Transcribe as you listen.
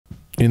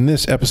In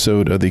this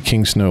episode of the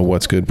King Snow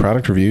What's Good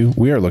product review,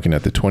 we are looking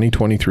at the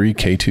 2023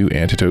 K2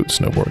 Antidote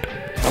Snowboard.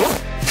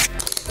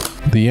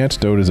 The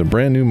Antidote is a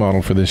brand new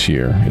model for this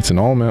year. It's an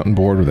all-mountain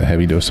board with a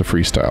heavy dose of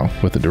freestyle,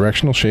 with a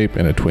directional shape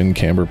and a twin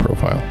camber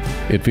profile.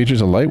 It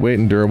features a lightweight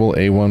and durable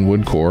A1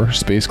 wood core,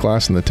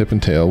 Spaceglass in the tip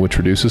and tail, which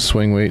reduces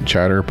swing weight,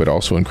 chatter, but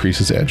also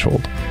increases edge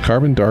hold.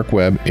 Carbon dark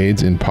web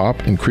aids in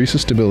pop,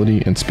 increases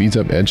stability, and speeds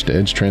up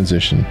edge-to-edge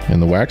transition,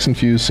 and the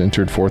wax-infused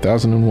sintered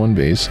 4001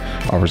 base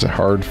offers a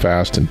hard,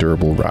 fast, and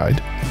durable ride.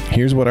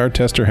 Here's what our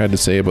tester had to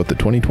say about the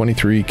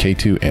 2023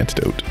 K2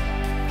 Antidote.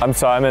 I'm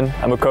Simon.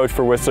 I'm a coach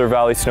for Whistler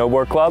Valley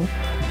Snowboard Club.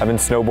 I've been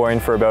snowboarding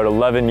for about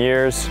 11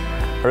 years.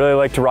 I really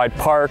like to ride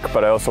park,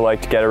 but I also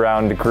like to get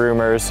around the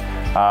groomers,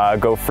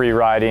 go free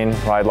riding,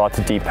 ride lots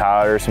of deep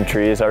powder, some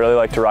trees. I really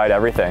like to ride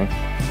everything.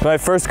 When I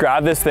first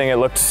grabbed this thing, it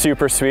looked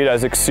super sweet. I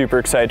was super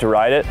excited to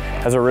ride it. It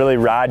has a really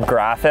rad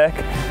graphic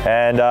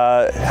and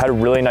had a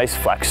really nice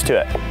flex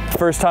to it.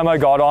 First time I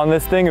got on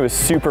this thing, it was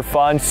super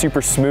fun,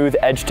 super smooth,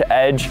 edge to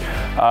edge.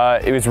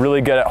 It was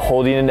really good at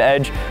holding an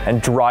edge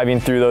and driving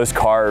through those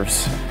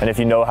carves. And if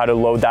you know how to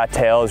load that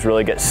tail, is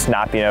really get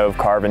snapping out of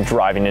carve and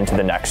driving into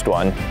the next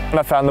one. And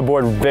I found the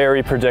board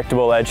very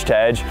predictable edge to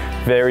edge,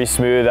 very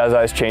smooth as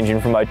I was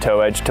changing from my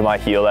toe edge to my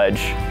heel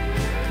edge.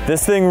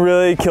 This thing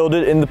really killed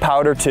it in the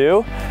powder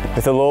too,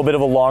 with a little bit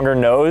of a longer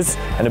nose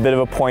and a bit of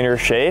a pointer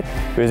shape.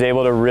 It was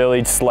able to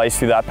really slice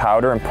through that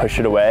powder and push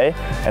it away,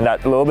 and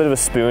that little bit of a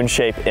spoon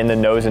shape in the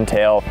nose and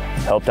tail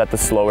helped at the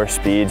slower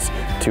speeds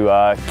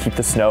to keep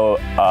the snow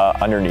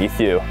underneath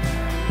you.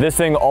 This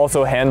thing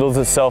also handles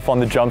itself on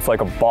the jumps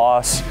like a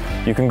boss.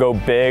 You can go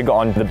big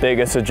on the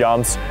biggest of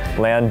jumps,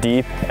 land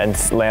deep,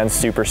 and land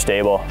super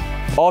stable.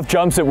 Off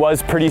jumps, it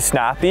was pretty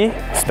snappy,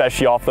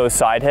 especially off those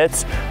side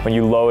hits. When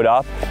you load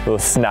up, it'll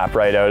snap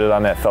right out of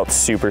them. It felt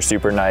super,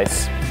 super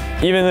nice.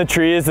 Even the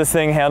trees, this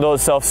thing handled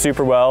itself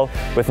super well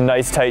with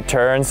nice tight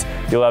turns.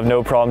 You'll have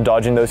no problem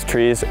dodging those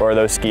trees or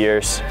those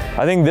skiers.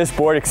 I think this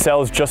board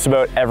excels just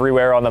about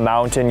everywhere on the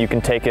mountain. You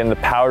can take in the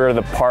powder,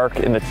 the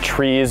park, in the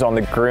trees, on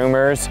the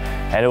groomers,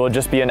 and it will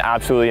just be an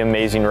absolutely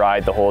amazing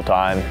ride the whole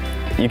time.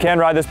 You can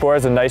ride this board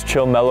as a nice,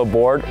 chill, mellow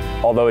board,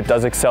 although it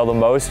does excel the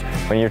most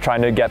when you're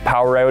trying to get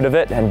power out of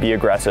it and be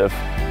aggressive.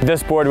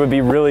 This board would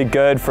be really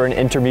good for an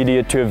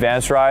intermediate to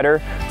advanced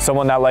rider,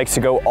 someone that likes to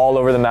go all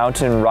over the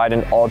mountain and ride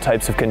in all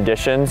types of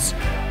conditions,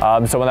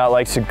 someone that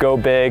likes to go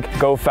big,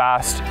 go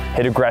fast,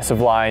 hit aggressive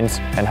lines,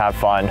 and have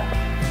fun.